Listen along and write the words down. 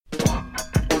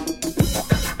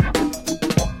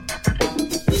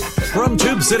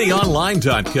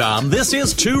TubeCityOnline.com, this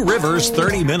is Two Rivers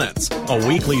 30 Minutes, a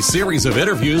weekly series of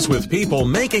interviews with people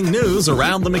making news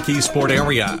around the McKeesport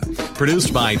area.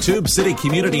 Produced by Tube City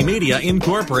Community Media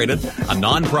Incorporated, a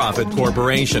nonprofit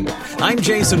corporation. I'm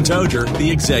Jason Toger, the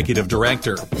Executive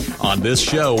Director. On this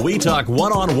show, we talk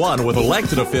one-on-one with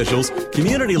elected officials,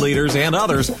 community leaders, and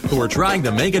others who are trying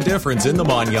to make a difference in the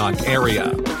Mon-Yough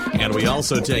area. And we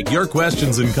also take your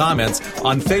questions and comments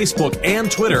on Facebook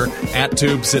and Twitter at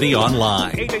Tube City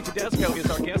Online. AJ Tedesco is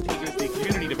our guest. He is the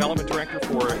Community Development Director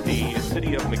for the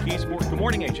City of McKeesport. Good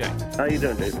morning, AJ. How you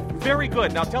doing, Dave? Very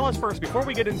good. Now tell us first, before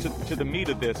we get into the meat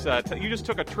of this, you just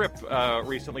took a trip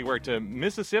recently, where, to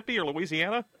Mississippi or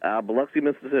Louisiana? Biloxi,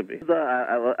 Mississippi.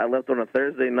 I left on a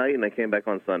Thursday night and I came back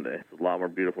on Sunday. It's a lot more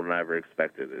beautiful than I ever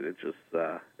expected. It's just,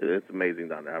 it's amazing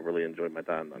down there. I really enjoyed my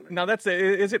time down there. Now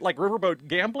is it like riverboat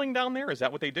gambling down there? Is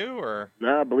that what they do, or?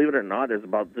 No, believe it or not, there's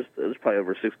probably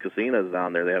over 6 casinos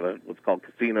down there. They have what's called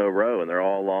Casino Row, and they're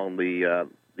all along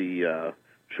the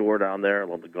shore down there,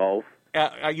 along the Gulf.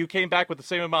 You came back with the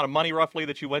same amount of money, roughly,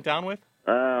 that you went down with?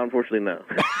 Unfortunately, no.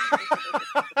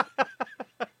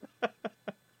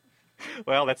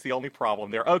 Well, that's the only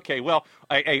problem there. Okay, well,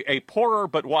 a poorer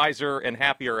but wiser and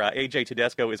happier AJ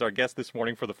Tedesco is our guest this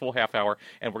morning for the full half hour,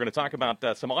 and we're going to talk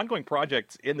about some ongoing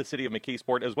projects in the city of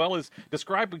McKeesport, as well as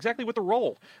describe exactly what the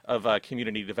role of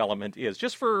community development is.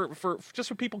 Just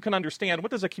so people can understand, what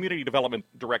does a community development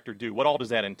director do? What all does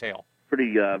that entail?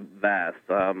 Pretty vast.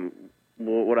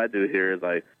 What I do here is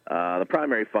the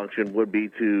primary function would be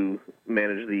to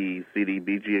manage the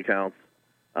CDBG accounts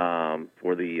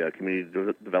for the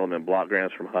community development block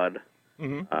grants from HUD.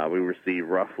 Mm-hmm. We receive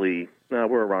roughly,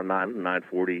 we're around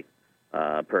 $940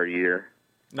 per year.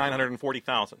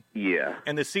 $940,000. Yeah.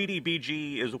 And the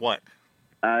CDBG is what?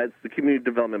 It's the community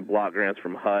development block grants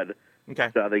from HUD. Okay.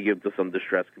 They give to some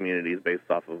distressed communities based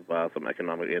off of some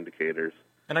economic indicators.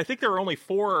 And I think there are only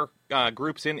 4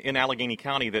 groups in Allegheny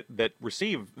County that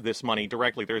receive this money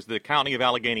directly. There's the County of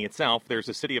Allegheny itself, there's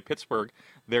the City of Pittsburgh,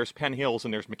 there's Penn Hills,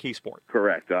 and there's McKeesport.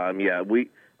 Correct.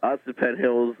 Us at Penn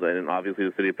Hills and obviously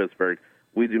the City of Pittsburgh,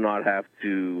 we do not have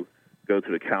to go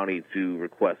to the county to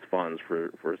request funds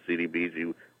for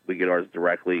CDBG. We get ours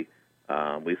directly.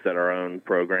 We set our own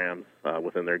programs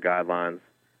within their guidelines,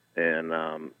 and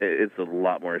it's a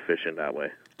lot more efficient that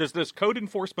way. Does code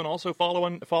enforcement also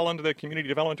fall under the community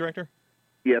development director?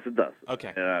 Yes, it does.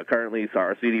 Okay. Currently,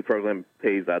 our CD program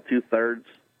pays 2/3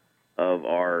 of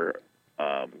our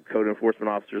code enforcement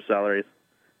officer salaries,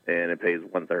 and it pays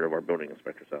 1/3 of our building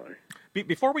inspector salary.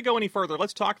 Before we go any further,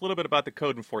 let's talk a little bit about the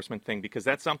code enforcement thing, because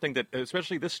that's something that,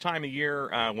 especially this time of year,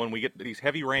 when we get these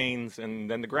heavy rains and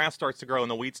then the grass starts to grow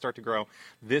and the weeds start to grow,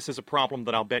 this is a problem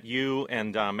that I'll bet you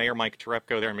and Mayor Mike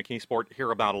Terepko there in McKeesport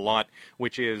hear about a lot,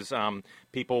 which is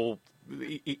people,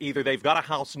 either they've got a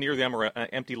house near them or an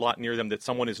empty lot near them that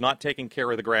someone is not taking care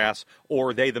of the grass,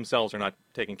 or they themselves are not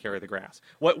taking care of the grass.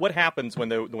 What happens when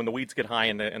the weeds get high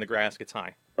and the grass gets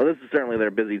high? Well, this is certainly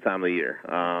their busy time of the year.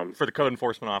 For the code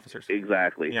enforcement officers.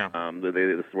 Exactly. Yeah. This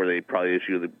is where they probably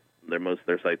issue most of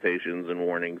their citations and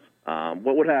warnings.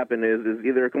 What would happen is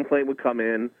either a complaint would come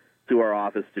in to our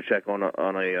office to check on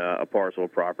a parcel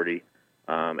of property.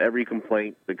 Every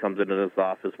complaint that comes into this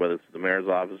office, whether it's the mayor's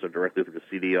office or directly through the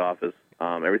CD office,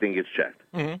 everything gets checked.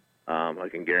 Mm-hmm. I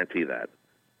can guarantee that.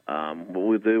 What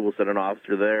we do, we'll send an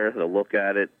officer there. They'll look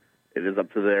at it. It is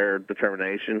up to their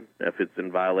determination if it's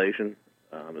in violation.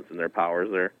 It's in their powers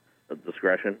there,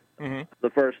 discretion. Mm-hmm. The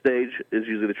first stage is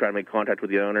usually to try to make contact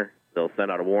with the owner. They'll send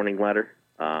out a warning letter.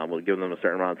 We'll give them a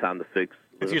certain amount of time to fix.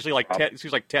 It's usually like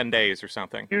 10 days or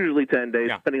something. Usually 10 days,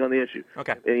 yeah, depending on the issue.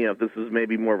 Okay. And, if this is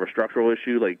maybe more of a structural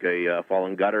issue, like a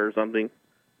fallen gutter or something,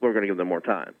 we're going to give them more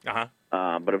time.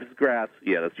 Uh-huh. But if it's grass,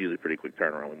 that's usually a pretty quick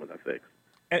turnaround with that fix.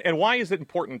 And why is it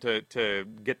important to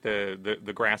get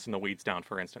the grass and the weeds down,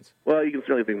 for instance? Well, you can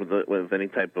certainly think with any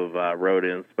type of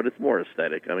rodents, but it's more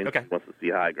aesthetic. I mean, okay, wants to see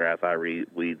high grass, high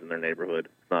weeds in their neighborhood.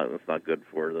 It's not good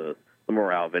for the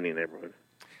morale of any neighborhood.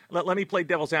 Let me play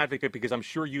devil's advocate, because I'm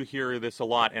sure you hear this a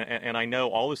lot, and I know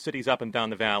all the cities up and down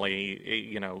the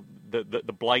valley,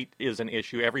 the blight is an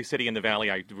issue. Every city in the valley,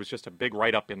 it was just a big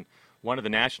write-up in one of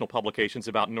the national publications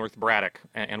about North Braddock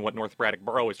and what North Braddock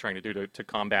Borough is trying to do to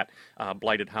combat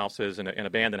blighted houses and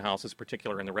abandoned houses,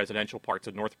 particularly in the residential parts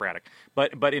of North Braddock.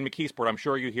 But in McKeesport, I'm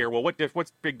sure you hear, well, what's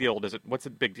the big deal? What's the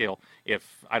big deal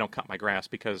if I don't cut my grass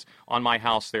because on my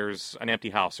house there's an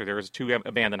empty house or there's 2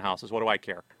 abandoned houses? What do I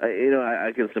care?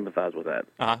 I can sympathize with that.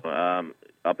 Uh-huh.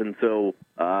 Up until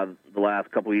the last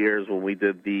couple of years when we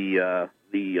did the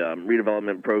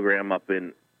redevelopment program up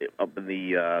in up in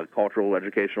the cultural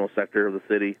educational sector of the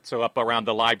city. So up around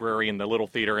the library and the little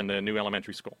theater and the new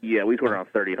elementary school. Yeah, we tore down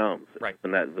 30 homes right.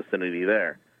 in that vicinity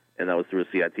there, and that was through a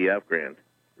CITF grant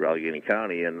through Allegheny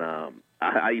County. And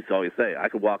I used to always say, I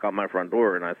could walk out my front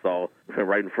door and I saw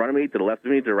right in front of me, to the left of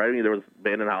me, to the right of me, there was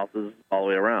abandoned houses all the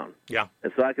way around. Yeah.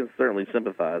 And so I can certainly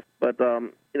sympathize. But,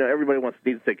 everybody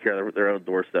needs to take care of their own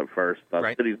doorstep first.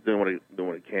 Right. The city's doing what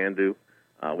it can do.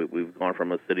 We've gone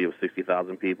from a city of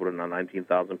 60,000 people to now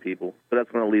 19,000 people. But that's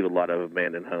going to leave a lot of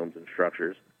abandoned homes and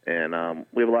structures. And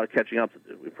we have a lot of catching up to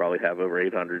do. We probably have over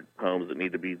 800 homes that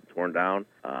need to be torn down.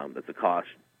 That's a cost,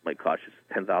 might cost you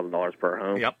 $10,000 per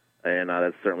home. Yep. And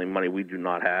that's certainly money we do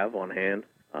not have on hand.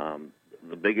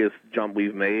 The biggest jump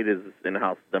we've made is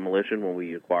in-house demolition when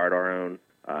we acquired our own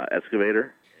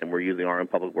excavator, and we're using our own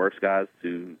public works guys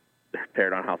to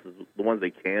tear down houses, the ones they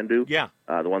can do, yeah,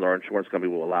 the ones our insurance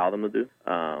company will allow them to do,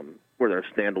 where they're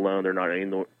standalone, they're not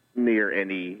near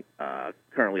any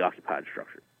currently occupied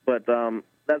structure. But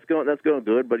that's going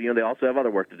good. But they also have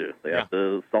other work to do. They have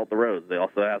to salt the roads. They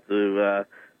also have to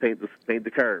paint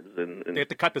the curbs, and they have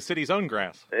to cut the city's own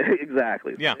grass.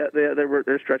 Exactly. Yeah,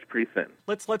 they're stretched pretty thin.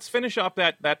 Let's finish up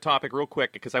that topic real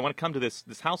quick, because I want to come to this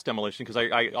house demolition, because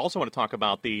I also want to talk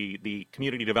about the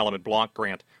community development block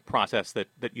grant process that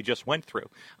you just went through,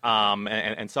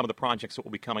 and some of the projects that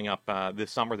will be coming up this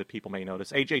summer that people may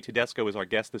notice. AJ Tedesco is our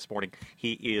guest this morning.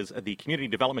 He is the community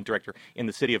development director in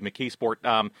the city of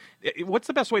McKeesport. What's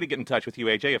the best way to get in touch with you,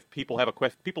 AJ? If people have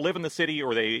people live in the city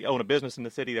or they own a business in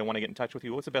the city, they want to get in touch with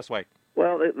you, what's the best way?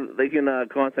 Well, they can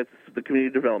contact the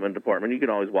community development department. You can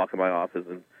always walk in my office,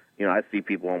 and I see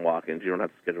people on walk-ins. You don't have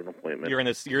to schedule an appointment. You're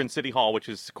in City Hall, which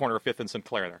is corner of 5th and St.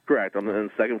 Clair there. Correct. I'm on the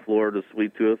second floor to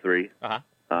Suite 203. You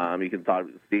can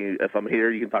if I'm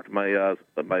here. You can talk to my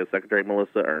secretary,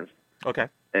 Melissa Ernst. Okay.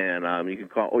 And you can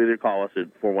either call us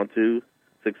at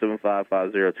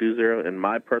 412-675-5020, and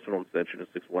my personal extension is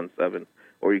 617.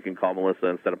 Or you can call Melissa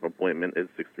and set up an appointment at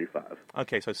 635.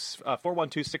 Okay, so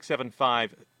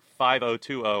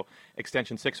 412-675-5020,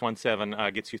 extension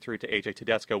 617 gets you through to AJ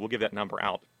Tedesco. We'll give that number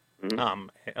out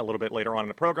a little bit later on in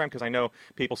the program, because I know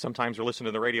people sometimes are listening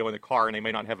to the radio in the car and they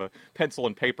may not have a pencil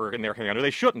and paper in their hand, or they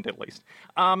shouldn't at least.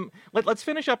 Let's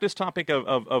finish up this topic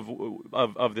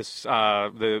of this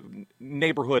the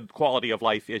neighborhood quality of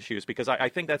life issues, because I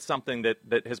think that's something that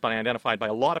has been identified by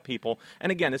a lot of people.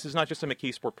 And again, this is not just a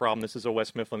McKeesport problem. This is a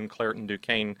West Mifflin, Clairton,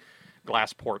 Duquesne,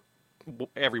 Glassport,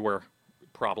 everywhere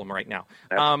problem right now.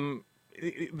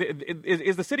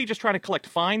 Is the city just trying to collect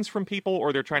fines from people,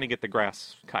 or they're trying to get the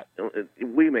grass cut?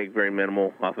 We make very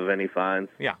minimal off of any fines.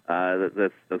 Yeah.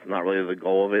 That's not really the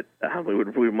goal of it. We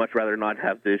would much rather not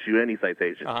have to issue any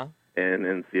citations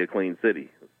and see a clean city.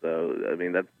 So, I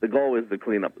mean, the goal is to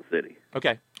clean up the city.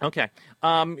 Okay.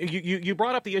 You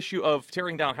brought up the issue of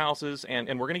tearing down houses,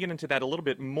 and we're going to get into that a little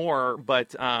bit more,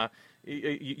 but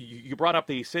you brought up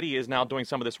the city is now doing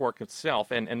some of this work itself,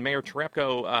 and Mayor Mike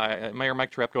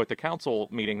Cherepko at the council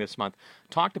meeting this month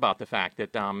talked about the fact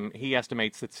that he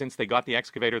estimates that since they got the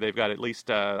excavator, they've got at least,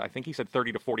 I think he said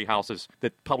 30 to 40 houses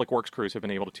that public works crews have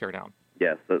been able to tear down.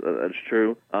 Yes, that's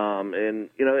true. And,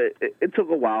 it took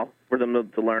a while for them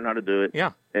to learn how to do it.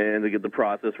 Yeah. And to get the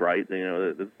process right.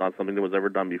 It's not something that was ever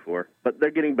done before. But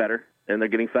they're getting better, and they're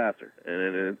getting faster.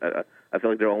 And I feel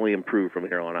like they'll only improve from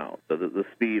here on out. So the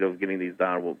speed of getting these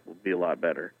down will be a lot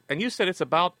better. And you said it's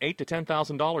about $8,000 to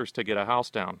 $10,000 to get a house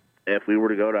down. If we were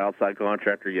to go to outside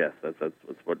contractor, yes, that's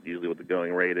usually what the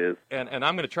going rate is. And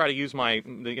I'm going to try to use make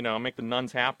the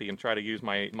nuns happy and try to use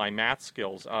my math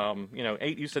skills.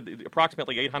 You said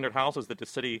approximately 800 houses that the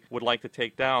city would like to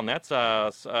take down. That's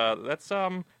a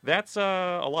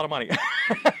lot of money.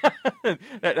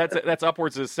 that's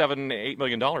upwards of $7-8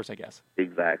 million, I guess.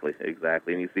 Exactly.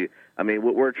 And you see, I mean,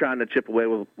 we're trying to chip away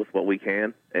with what we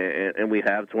can, and we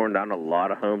have torn down a lot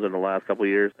of homes in the last couple of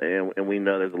years, and we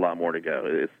know there's a lot more to go.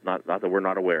 It's not that we're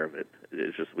not aware of it.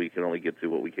 It's just we can only get to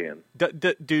what we can.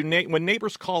 When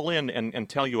neighbors call in and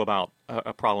tell you about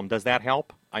a problem, does that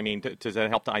help? I mean, does that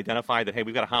help to identify that, hey,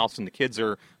 we've got a house and the kids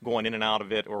are going in and out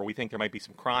of it, or we think there might be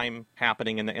some crime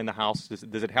happening in the house?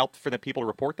 Does it help for the people to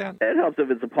report that? It helps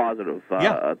if it's a positive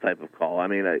type of call. I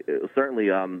mean, certainly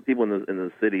people in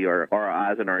the city are our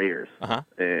eyes and our ears,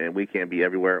 and we can't be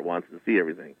everywhere at once and see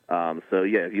everything. So,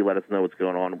 if you let us know what's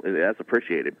going on, that's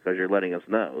appreciated, because you're letting us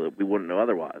know. We wouldn't know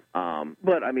otherwise.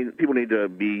 But, I mean, people need to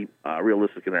be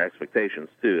realistic in their expectations,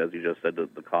 too. As you just said,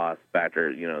 the cost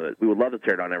factor, that we would love to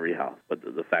tear down every house, but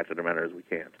the the fact of the matter is we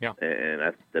can't. Yeah.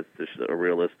 And that's just a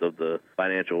real list of the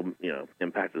financial,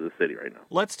 impact of the city right now.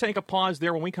 Let's take a pause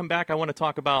there. When we come back, I want to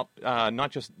talk about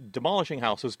not just demolishing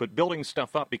houses, but building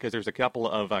stuff up, because there's a couple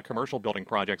of commercial building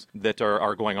projects that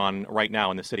are going on right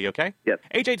now in the city, okay? Yes.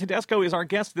 AJ Tedesco is our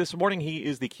guest this morning. He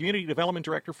is the Community Development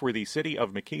Director for the city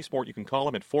of McKeesport. You can call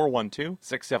him at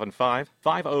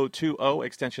 412-675-5020,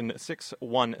 extension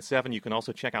 617. You can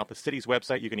also check out the city's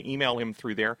website. You can email him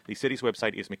through there. The city's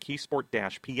website is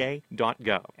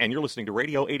mckeesport-pa.gov. And you're listening to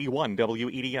Radio 81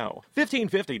 WEDO,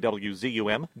 1550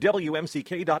 WZUM,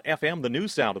 WMCK.FM, the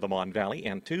news sound of the Mon Valley,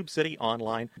 and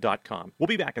TubeCityOnline.com. We'll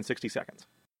be back in 60 seconds.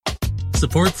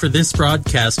 Support for this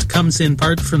broadcast comes in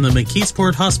part from the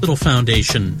McKeesport Hospital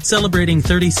Foundation, celebrating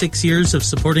 36 years of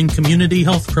supporting community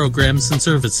health programs and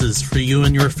services for you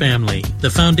and your family. The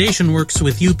foundation works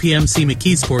with UPMC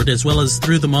McKeesport as well as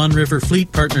through the Mon River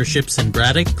Fleet partnerships in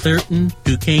Braddock, Clairton,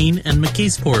 Duquesne, and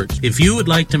McKeesport. If you would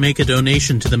like to make a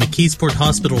donation to the McKeesport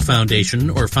Hospital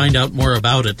Foundation or find out more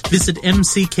about it, visit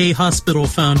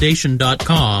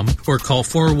mckhospitalfoundation.com or call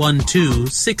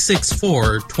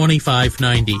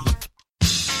 412-664-2590.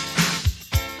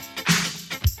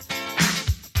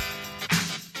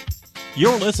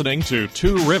 You're listening to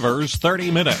Two Rivers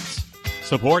 30 Minutes.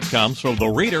 Support comes from the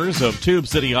readers of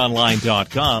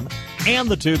TubeCityOnline.com and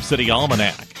the Tube City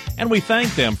Almanac, and we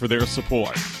thank them for their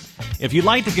support. If you'd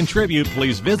like to contribute,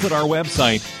 please visit our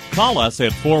website, call us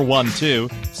at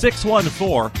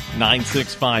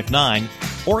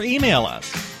 412-614-9659, or email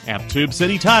us at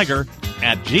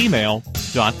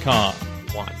tubecitytiger@gmail.com.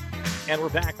 And we're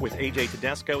back with AJ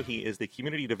Tedesco. He is the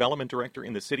Community Development Director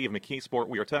in the city of McKeesport.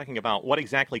 We are talking about what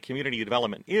exactly community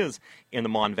development is in the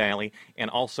Mon Valley, and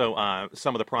also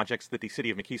some of the projects that the city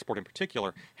of McKeesport in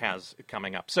particular has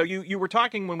coming up. So you were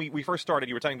talking, when we first started,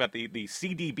 you were talking about the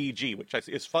CDBG, which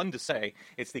is fun to say.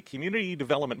 It's the Community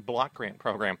Development Block Grant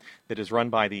Program that is run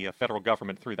by the federal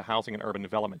government through the Housing and Urban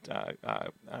Development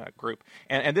Group.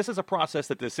 And this is a process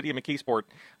that the city of McKeesport,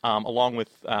 along with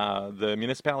the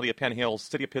municipality of Penn Hills,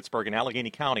 city of Pittsburgh, and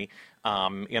Allegheny County,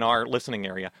 in our listening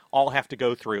area, all have to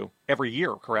go through every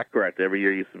year, correct? Correct. Every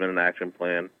year you submit an action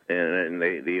plan, and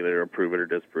they either approve it or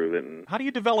disapprove it. And how do you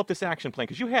develop this action plan?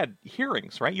 Because you had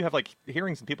hearings, right? You have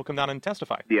hearings and people come down and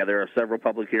testify. Yeah, there are several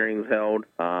public hearings held,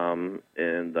 and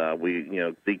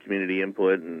we seek community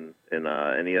input and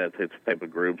any other type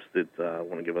of groups that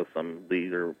want to give us some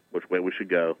lead or which way we should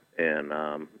go. And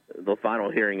the final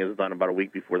hearing is done about a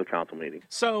week before the council meeting.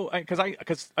 So, because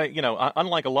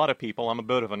unlike a lot of people, I'm a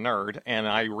bit of a nerd, and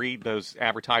I read those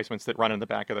advertisements that run in the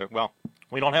back of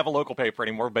we don't have a local paper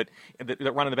anymore, but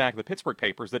that run in the back of the Pittsburgh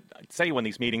papers that say when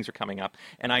these meetings are coming up.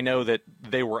 And I know that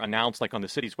they were announced on the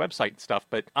city's website and stuff,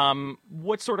 but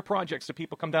what sort of projects do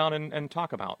people come down and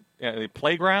talk about?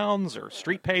 Playgrounds or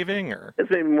street paving? Or it's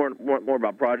maybe more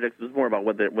about projects. It's more about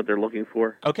what they're looking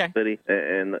for. Okay. City,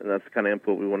 and that's the kind of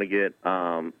input we want to get.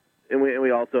 And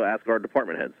we also ask our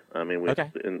department heads. I mean,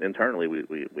 internally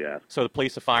we ask. So the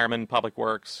police, the firemen, public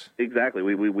works. Exactly.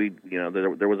 We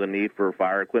there was a need for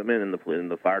fire equipment in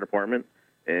the fire department,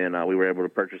 and we were able to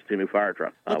purchase 2 new fire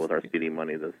trucks with our CD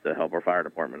money to help our fire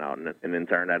department out, and in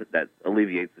turn that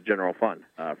alleviates the general fund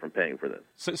from paying for this.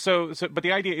 So, but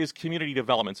the idea is community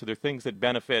development. So there are things that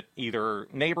benefit either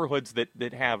neighborhoods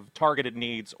that have targeted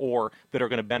needs, or that are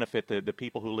going to benefit the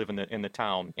people who live in the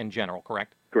town in general.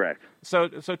 Correct? Correct. So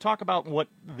talk about what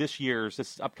this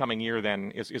upcoming year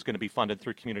then is going to be funded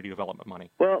through community development money.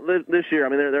 Well, this year, I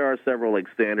mean, there are several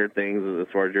standard things as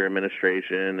far as your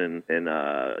administration and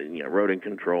road and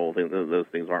control. Those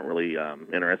things aren't really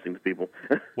interesting to people.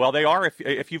 Well, they are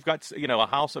if you've got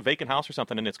a vacant house or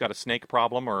something, and it's got a snake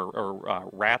problem or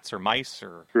rats or mice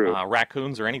or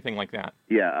raccoons or anything like that.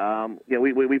 Yeah,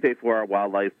 we pay for our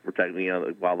wildlife protection.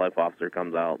 The wildlife officer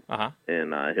comes out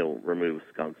and he'll remove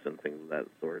skunks and things of that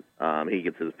sort. He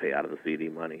gets his pay out of the CD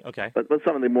money. Okay. But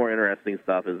some of the more interesting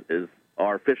stuff is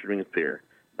our Fisherman's Pier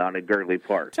down at Gertley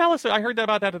Park. Tell us, I heard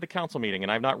about that at the council meeting,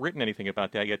 and I've not written anything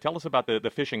about that yet. Tell us about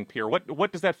the fishing pier.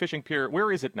 What does that fishing pier,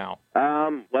 where is it now?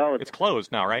 Well, it's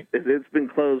closed now, right? It's been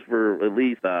closed for at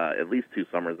least 2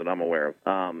 summers that I'm aware of.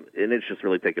 And it's just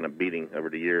really taken a beating over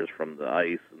the years from the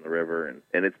ice and the river,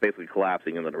 and it's basically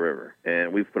collapsing into the river.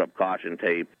 And we've put up caution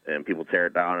tape, and people tear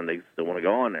it down, and they still want to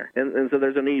go on there. And so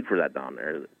there's a need for that down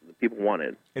there. People want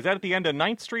it. Is that at the end of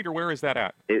 9th Street, or where is that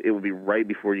at? It would be right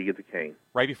before you get to Kane.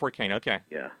 Right before Kane, okay.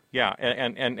 Yeah. Yeah,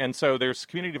 and so there's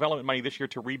community development money this year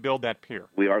to rebuild that pier.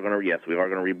 We are going to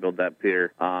rebuild that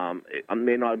pier. It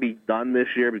may not be done this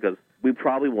year because we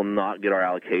probably will not get our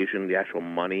allocation, the actual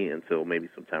money, until maybe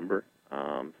September.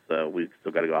 So we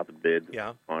still got to go out to bid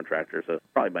Yeah. contractor. So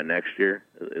probably by next year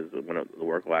is when the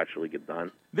work will actually get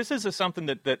done. This is something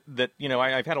that you know,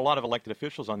 I've had a lot of elected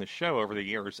officials on this show over the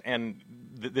years, and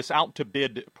this out to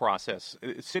bid process.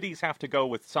 Cities have to go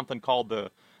with something called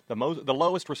the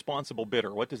lowest responsible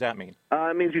bidder. What does that mean?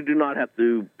 It means you do not have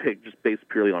to pick just based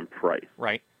purely on price.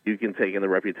 Right. You can take in the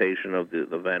reputation of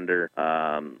the vendor,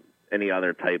 any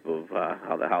other type of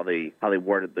how they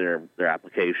worded their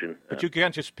application. But you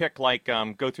can't just pick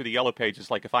go through the yellow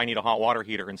pages. Like if I need a hot water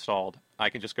heater installed, I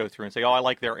can just go through and say, oh, I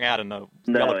like their ad in the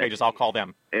yellow pages. I'll call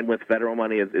them. And with federal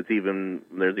money, there's even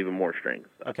more strings.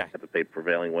 Okay. You have to pay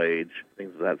prevailing wage,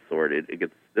 things of that sort.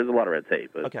 There's a lot of red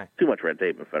tape. Okay. Too much red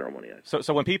tape in federal money.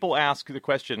 So when people ask the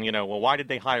question, you know, well, why did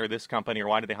they hire this company or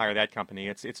why did they hire that company?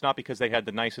 It's not because they had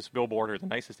the nicest billboard or the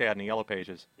nicest ad in the yellow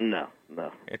pages. No.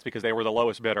 It's because they were the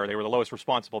lowest bidder. They were the lowest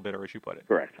responsible bidder, as you put it.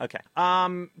 Correct. Okay.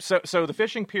 So the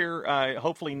fishing pier,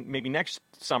 hopefully maybe next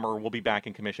summer will be back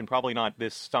in commission. Probably not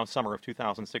this summer of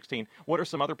 2016. What are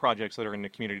some other projects that are in the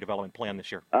community development plan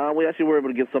this year? We actually were able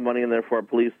to get some money in there for our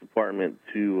police department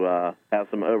to have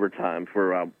some overtime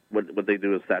for what they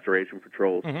do is saturation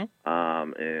patrols and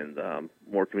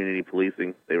more community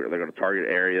policing. They're going to target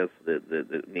areas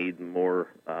that need more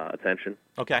attention.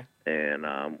 Okay.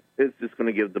 And it's just going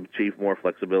to give the chief more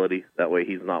flexibility. That way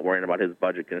he's not worrying about his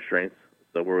budget constraints.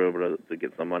 So we're able to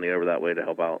get some money over that way to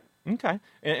help out. Okay.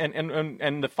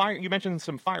 And the fire, you mentioned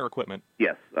some fire equipment.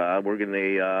 Yes. We're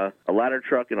getting a ladder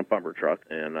truck and a bumper truck.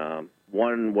 And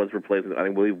one was replaced. I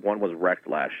believe one was wrecked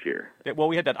last year. Well,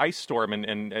 we had that ice storm,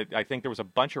 and I think there was a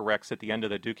bunch of wrecks at the end of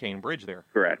the Duquesne Bridge there.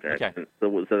 Correct. Okay.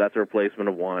 So that's a replacement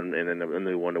of one, and then a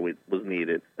new one that was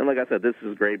needed. And like I said, this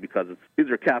is great because these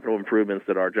are capital improvements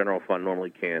that our general fund normally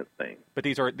can't think. But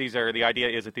these are the idea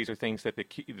is that these are things that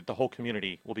the whole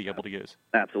community will be able to use.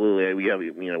 Absolutely. We have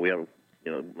one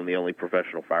of the only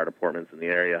professional fire departments in the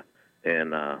area.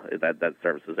 And that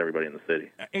services everybody in the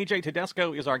city. A.J.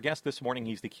 Tedesco is our guest this morning.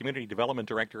 He's the Community Development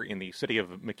Director in the city of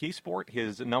McKeesport.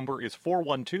 His number is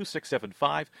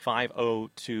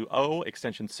 412-675-5020,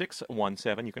 extension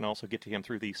 617. You can also get to him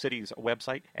through the city's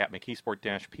website at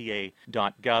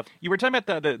mckeesport-pa.gov. You were talking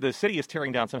about the city is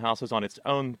tearing down some houses on its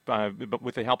own but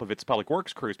with the help of its public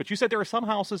works crews. But you said there are some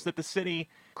houses that the city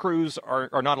crews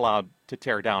are not allowed to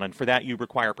tear down, and for that you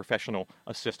require professional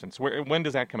assistance. When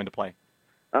does that come into play?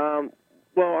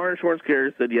 Well, our insurance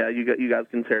carrier said, yeah, you guys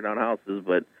can tear down houses,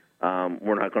 but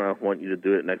we're not going to want you to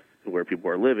do it next to where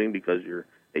people are living because you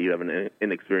have an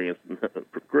inexperienced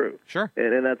crew. Sure.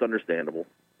 And that's understandable.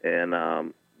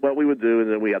 And what we would do is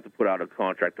then we have to put out a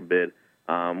contract to bid.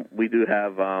 We do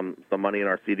have some money in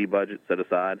our CD budget set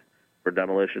aside for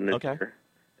demolition this year.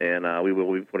 And we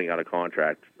will be putting out a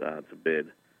contract to bid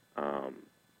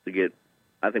to get.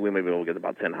 I think we may be able to get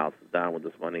about 10 houses down with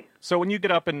this money. So when you get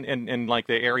up in like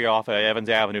the area off of Evans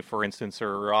Avenue, for instance,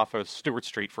 or off of Stewart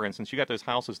Street, for instance, you got those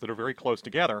houses that are very close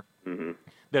together. Mm-hmm.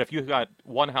 That if you've got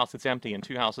one house that's empty and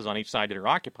two houses on each side that are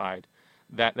occupied,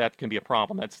 that can be a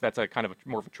problem. That's a kind of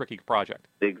more of a tricky project.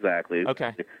 Exactly.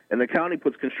 Okay. And the county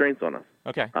puts constraints on us.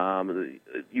 Okay.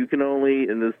 You can only,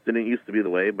 and this didn't used to be the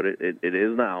way, but it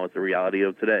is now. It's a reality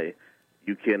of today.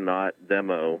 You cannot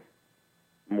demo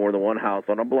more than one house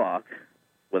on a block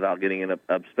without getting an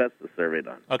asbestos survey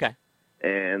done. Okay.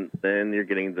 And then you're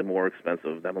getting the more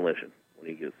expensive demolition when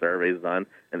you get surveys done.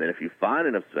 And then if you find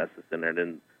an asbestos in there,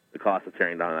 then the cost of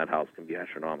tearing down that house can be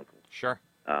astronomical. Sure.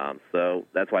 So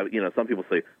that's why, some people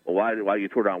say, well, why you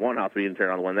tore down one house but you didn't tear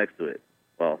down the one next to it?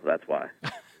 Well, that's why.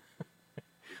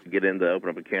 You get into open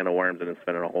up a can of worms and then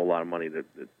spending a whole lot of money that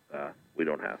we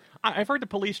don't have. I've heard the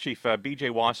police chief, B.J.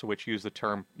 Wasowich, use the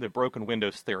term the broken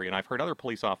windows theory, and I've heard other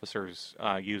police officers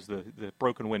use the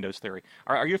broken windows theory.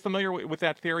 Are you familiar with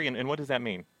that theory, and what does that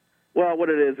mean? Well, what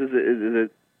it is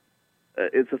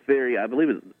it's a theory. I believe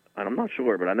it's, and I'm not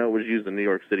sure, but I know it was used in New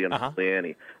York City on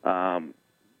Annie. A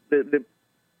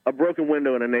broken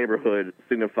window in a neighborhood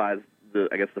signifies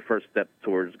the first step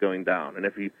towards going down, and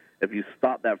if you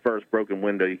stop that first broken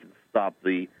window, you can stop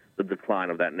the decline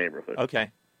of that neighborhood.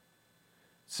 Okay.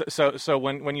 So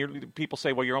when people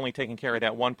say, well, you're only taking care of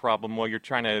that one problem, well, you're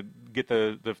trying to get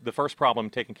the first problem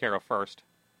taken care of first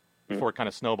before it kind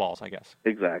of snowballs, I guess.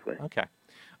 Exactly. Okay.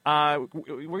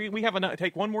 We have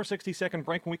take one more 60-second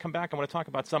break. When we come back, I want to talk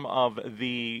about some of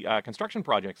the construction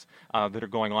projects that are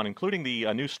going on, including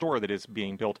the new store that is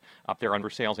being built up there on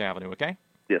Versailles Avenue, okay?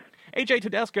 Yes. A.J.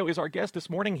 Tedesco is our guest this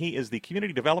morning. He is the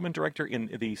Community Development Director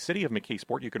in the city of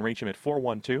McKeesport. You can reach him at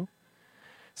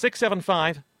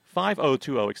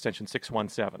 412-675-5020, extension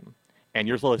 617. And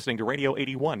you're listening to Radio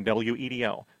 81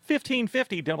 WEDO,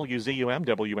 1550 WZUM,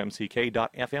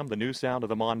 WMCK.FM, the new sound of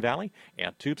the Mon Valley,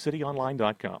 and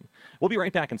TubeCityOnline.com. We'll be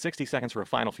right back in 60 seconds for a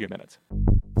final few minutes.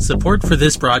 Support for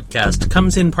this broadcast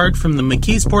comes in part from the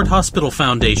McKeesport Hospital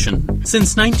Foundation.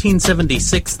 Since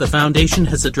 1976, the Foundation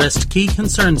has addressed key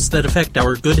concerns that affect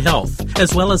our good health,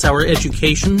 as well as our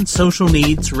education, social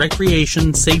needs,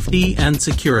 recreation, safety, and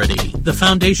security. The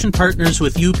Foundation partners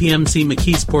with UPMC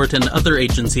McKeesport and other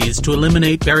agencies to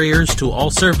eliminate barriers to all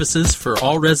services for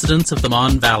all residents of the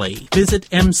Mon Valley. Visit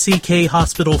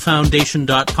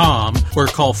mckhospitalfoundation.com or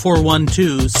call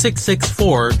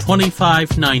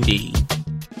 412-664-2590.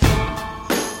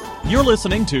 You're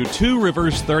listening to Two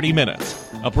Rivers 30 Minutes,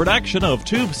 a production of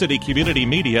Tube City Community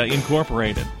Media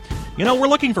Incorporated. You know, we're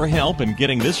looking for help in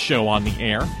getting this show on the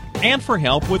air and for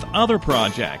help with other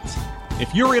projects.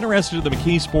 If you're interested in the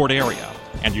McKeesport area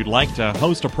and you'd like to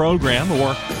host a program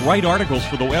or write articles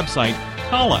for the website,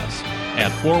 call us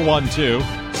at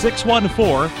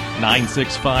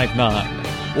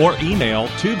 412-614-9659 or email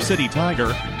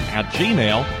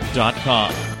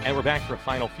tubecitytiger@gmail.com. And we're back for a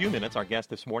final few minutes. Our guest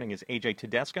this morning is A.J.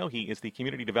 Tedesco. He is the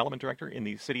Community Development Director in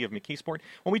the city of McKeesport.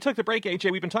 When we took the break,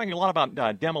 A.J., we've been talking a lot about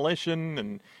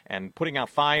demolition and putting out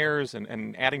fires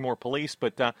and adding more police,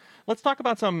 but let's talk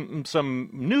about some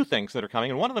new things that are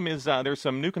coming. And one of them is there's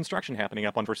some new construction happening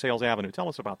up on Versailles Avenue. Tell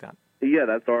us about that. Yeah,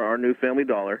 that's our new Family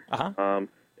Dollar. Uh-huh.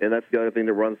 And that's the other thing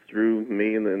that runs through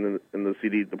me in the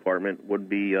CD department would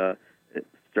be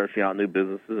searching out new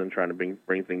businesses and trying to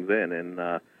bring things in. And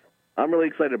I'm really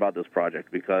excited about this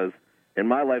project because in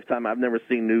my lifetime, I've never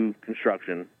seen new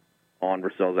construction on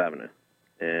Versailles Avenue.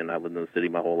 And I've lived in the city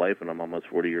my whole life, and I'm almost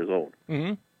 40 years old.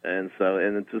 Mm-hmm. And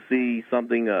to see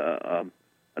something, a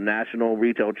national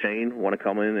retail chain want to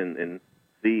come in and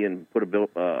see and put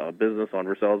a business on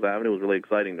Versailles Avenue was really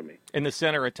exciting to me. In the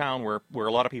center of town where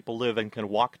a lot of people live and can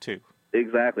walk to.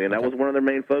 Exactly, and that was one of their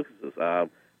main focuses.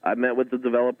 I met with the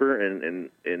developer, and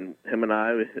him and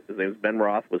I, his name's Ben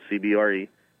Roth, with CBRE.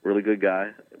 Really good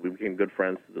guy. We became good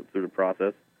friends through the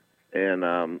process,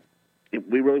 and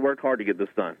we really worked hard to get this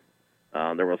done.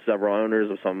 There were several owners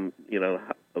of some,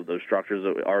 of those structures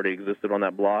that already existed on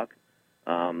that block.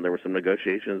 There were some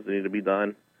negotiations that needed to be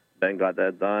done. Ben got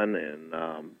that done, and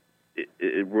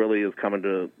it really is coming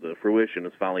to the fruition.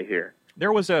 It's finally here.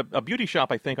 There was a beauty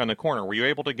shop, I think, on the corner. Were you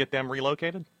able to get them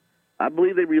relocated? I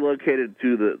believe they relocated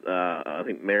to the, I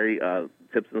think, Mary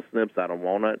Tips and Snips out on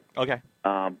Walnut. Okay.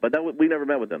 But we never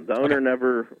met with them. The owner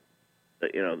never,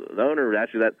 the owner,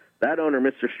 actually, that owner,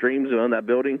 Mr. Streams, who owned that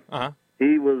building,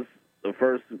 he was the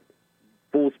first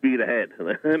full speed ahead.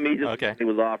 Immediately he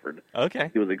was offered. Okay.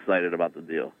 He was excited about the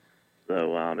deal.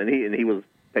 So, and he was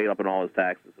paid up in all his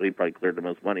taxes, so he probably cleared the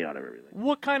most money out of everything.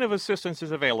 What kind of assistance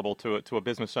is available to a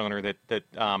business owner that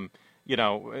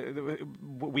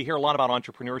we hear a lot about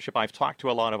entrepreneurship. I've talked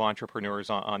to a lot of entrepreneurs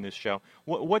on this show.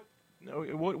 What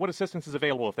assistance is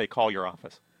available if they call your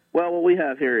office? Well, what we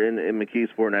have here in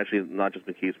McKeesport, and actually not just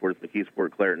McKeesport, it's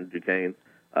McKeesport, Clairton, Duquesne.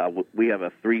 We have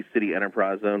a 3-city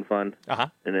enterprise zone fund,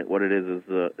 and what it is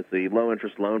it's a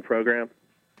low-interest loan program.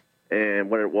 And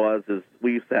what it was is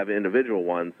we used to have individual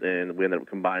ones, and we ended up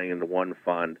combining into one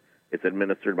fund. It's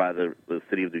administered by the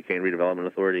City of Duquesne Redevelopment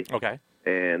Authority. Okay.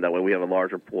 And that way we have a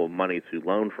larger pool of money to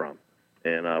loan from.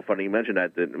 And funny you mentioned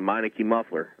that, the Meineke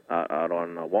Muffler out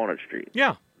on Walnut Street.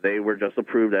 Yeah. They were just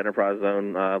approved enterprise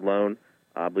zone loan,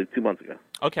 I believe, 2 months ago.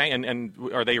 Okay, and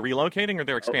are they relocating or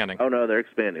they're expanding? Oh, no, they're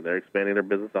expanding. They're expanding their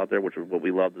business out there, which is what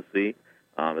we love to see.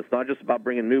 It's not just about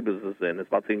bringing new business in. It's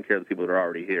about taking care of the people that are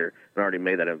already here and already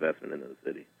made that investment into the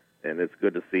city. And it's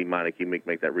good to see Meineke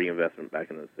make that reinvestment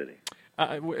back into the city.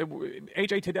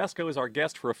 A.J. Tedesco is our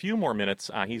guest for a few more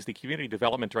minutes. He's the Community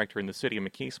Development Director in the city of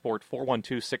McKeesport.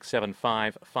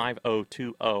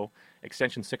 412-675-5020.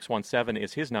 Extension 617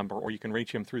 is his number, or you can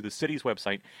reach him through the city's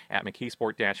website at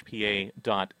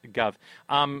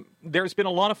mckeesport-pa.gov. There's been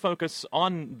a lot of focus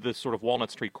on the sort of Walnut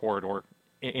Street corridor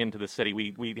into the city.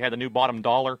 We had the new Bottom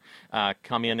Dollar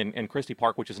come in Christie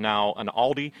Park, which is now an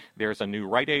Aldi. There's a new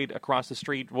Rite Aid across the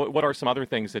street. What are some other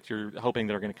things that you're hoping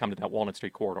that are going to come to that Walnut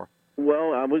Street corridor?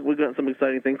 Well, we've got some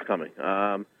exciting things coming.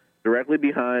 Directly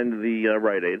behind the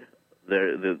Rite Aid,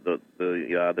 there's going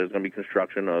to be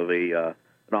construction of an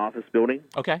office building.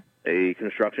 Okay. A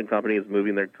construction company is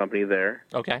moving their company there.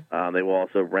 Okay. They will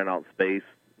also rent out space,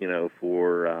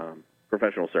 for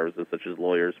professional services such as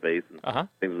lawyer space and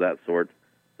things of that sort.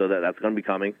 So that's going to be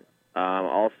coming.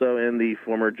 Also in the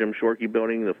former Jim Shorkey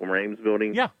building, the former Ames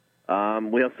building,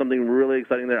 We have something really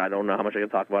exciting there. I don't know how much I can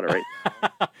talk about it right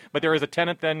now. But there is a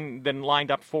tenant then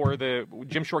lined up for the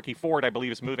Jim Shorkey Ford, I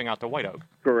believe, is moving out to White Oak.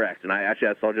 Correct. And I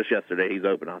saw just yesterday he's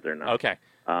open out there now. Okay.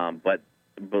 But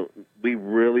we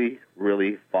really,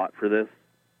 really fought for this,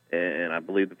 and I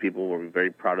believe the people were very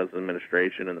proud of the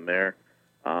administration and the mayor.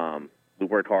 We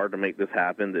worked hard to make this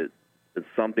happen. That it's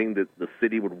something that the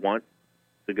city would want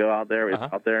to go out there. It's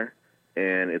out there,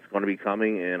 and it's going to be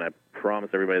coming. And I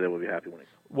promise everybody that we'll be happy when it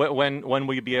comes. When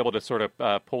will you be able to sort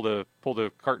of pull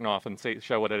the curtain off and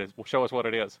show what it is? Show us what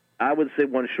it is. I would say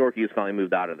once Shorkey has finally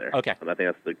moved out of there. Okay. I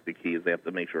think that's the key is they have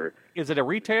to make sure. Is it a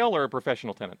retail or a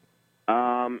professional tenant?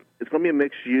 It's going to be a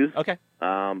mixed use. Okay.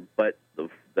 But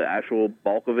the actual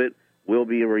bulk of it will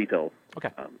be a retail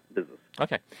business.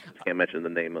 Okay. I can't mention the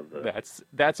name of the.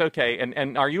 That's okay.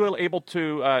 And are you able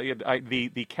to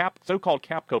the so-called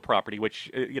Capco property, which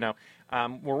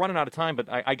we're running out of time, but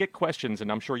I get questions,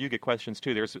 and I'm sure you get questions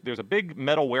too. There's a big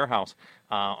metal warehouse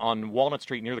on Walnut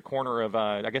Street near the corner of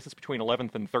I guess it's between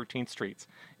 11th and 13th Streets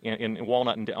in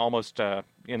Walnut and almost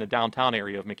in the downtown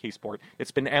area of McKeesport.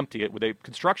 It's been empty. The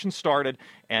construction started,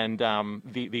 and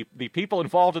the people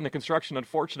involved in the construction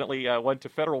unfortunately went to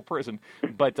federal prison.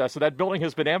 But so that building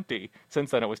has been empty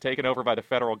since then. It was taken over by the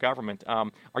federal government.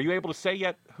 Are you able to say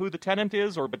yet who the tenant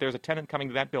is, but there's a tenant coming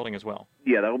to that building as well?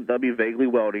 Yeah, that'll be Vaguely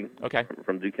Welding. Okay.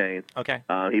 From Duquesne. Okay.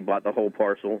 He bought the whole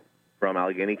parcel from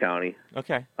Allegheny County.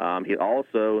 Okay. He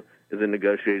also is in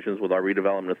negotiations with our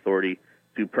redevelopment authority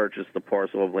to purchase the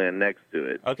parcel of land next to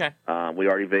it. Okay. We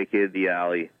already vacated the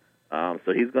alley, so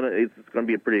it's gonna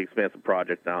be a pretty expansive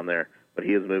project down there. But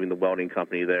he is moving the welding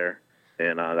company there,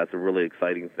 and that's a really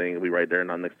exciting thing. It'll be right there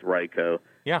next to Ryco.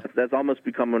 Yeah. That's almost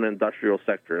become an industrial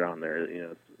sector down there.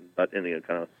 Kind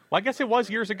of. Well, I guess it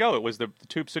was years ago. It was the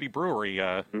Tube City Brewery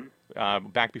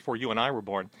back before you and I were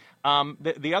born.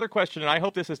 The other question, and I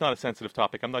hope this is not a sensitive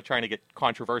topic. I'm not trying to get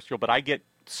controversial, but I get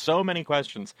so many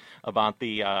questions about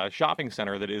the shopping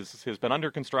center that has been under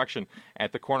construction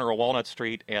at the corner of Walnut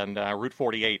Street and Route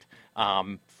 48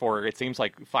 for, it seems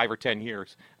like, 5 or 10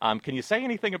 years. Can you say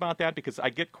anything about that? Because I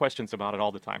get questions about it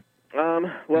all the time.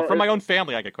 Well, from my own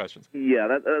family, I get questions.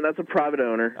 Yeah, that's a private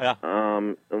owner. Yeah.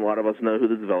 A lot of us know who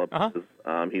the developer is.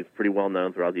 He's pretty well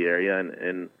known throughout the area,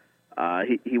 and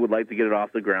he would like to get it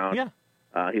off the ground.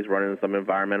 Yeah. He's running into some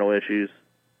environmental issues.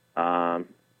 I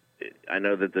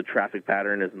know that the traffic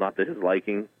pattern is not to his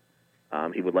liking.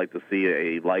 He would like to see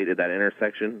a light at that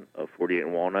intersection of 48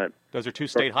 and Walnut. Those are two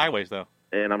state highways, though.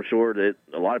 And I'm sure that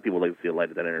a lot of people would like to see a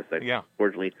light at that intersection. Yeah.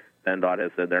 Fortunately, PennDOT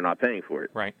has said they're not paying for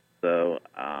it. Right. So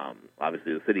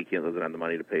obviously the city doesn't have the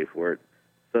money to pay for it.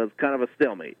 So it's kind of a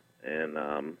stalemate. And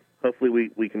hopefully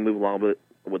we can move along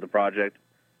with the project.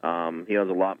 He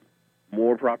owns a lot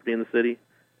more property in the city,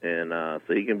 and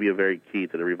so he can be a very key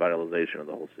to the revitalization of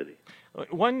the whole city.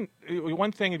 One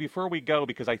thing before we go,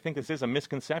 because I think this is a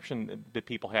misconception that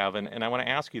people have, and I want to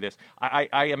ask you this. I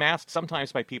am asked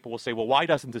sometimes by people will say, well, why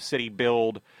doesn't the city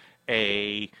build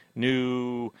a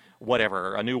new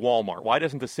Walmart? Why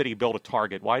doesn't the city build a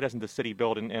Target? Why doesn't the city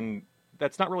build, and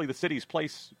that's not really the city's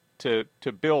place to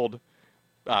build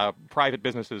private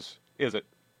businesses, is it?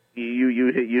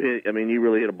 You hit. I mean, you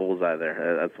really hit a bullseye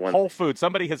there. That's one. Whole Foods.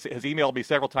 Somebody has emailed me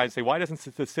several times, say, why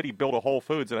doesn't the city build a Whole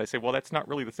Foods? And I say, well, that's not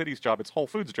really the city's job. It's Whole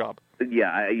Foods' job.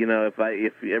 Yeah, if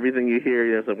everything you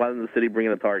hear, it's like, why doesn't the city bring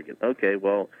in a Target? Okay,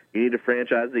 well, you need a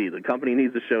franchisee. The company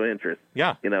needs to show interest.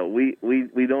 Yeah.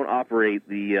 We don't operate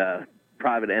the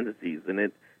private entities, and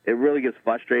it really gets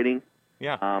frustrating.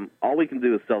 Yeah. All we can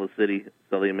do is sell the city,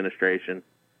 sell the administration.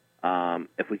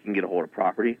 If we can get a hold of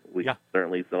property, we can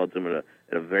certainly sell it to them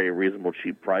at a very reasonable,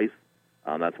 cheap price.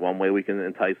 That's one way we can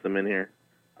entice them in here.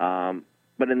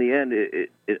 But in the end,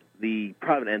 the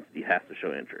private entity has to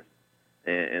show interest,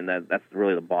 and that's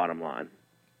really the bottom line.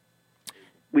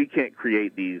 We can't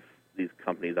create these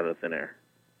companies out of thin air.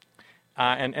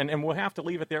 And we'll have to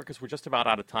leave it there because we're just about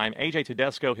out of time. A.J.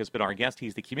 Tedesco has been our guest.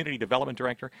 He's the Community Development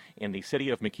Director in the city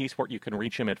of McKeesport. You can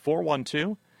reach him at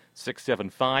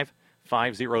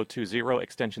 412-675-5020,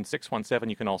 extension 617.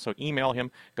 You can also email him.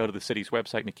 Go to the city's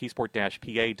website,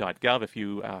 mckeesport-pa.gov. If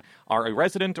you are a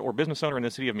resident or business owner in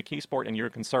the city of McKeesport and you're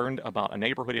concerned about a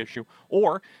neighborhood issue,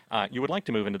 or you would like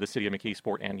to move into the city of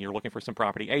McKeesport and you're looking for some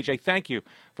property. AJ, thank you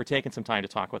for taking some time to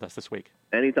talk with us this week.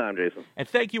 Anytime, Jason. And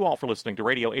thank you all for listening to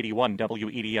Radio 81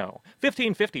 WEDO,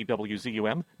 1550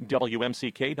 WZUM,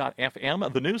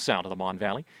 WMCK.FM, the news sound of the Mon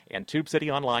Valley, and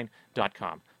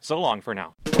TubeCityOnline.com. So long for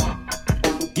now.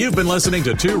 You've been listening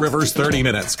to Two Rivers 30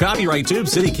 Minutes, copyright Tube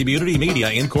City Community Media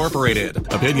Incorporated.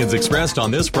 Opinions expressed on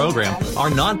this program are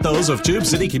not those of Tube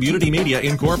City Community Media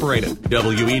Incorporated,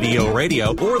 WEDO Radio,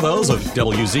 or those of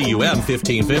WZUM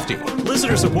 1550.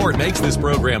 Listener support makes this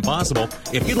program possible.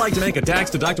 If you'd like to make a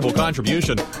tax-deductible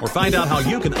contribution or find out how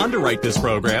you can underwrite this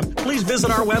program, please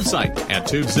visit our website at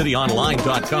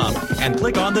tubecityonline.com and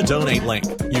click on the donate link.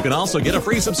 You can also get a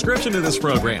free subscription to this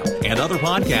program and other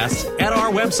podcasts at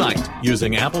our website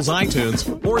using Apple's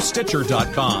iTunes or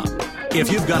Stitcher.com.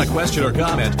 If you've got a question or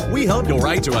comment, we hope you'll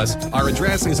write to us. Our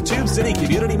address is Tube City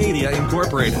Community Media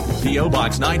Incorporated, P.O.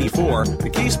 Box 94,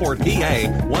 McKeesport,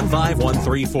 PA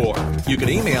 15134. You can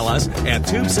email us at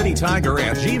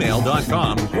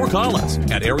tubecitytiger@gmail.com or call us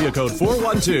at area code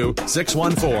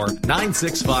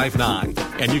 412-614-9659.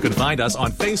 And you can find us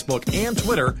on Facebook and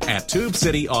Twitter at Tube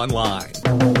City Online.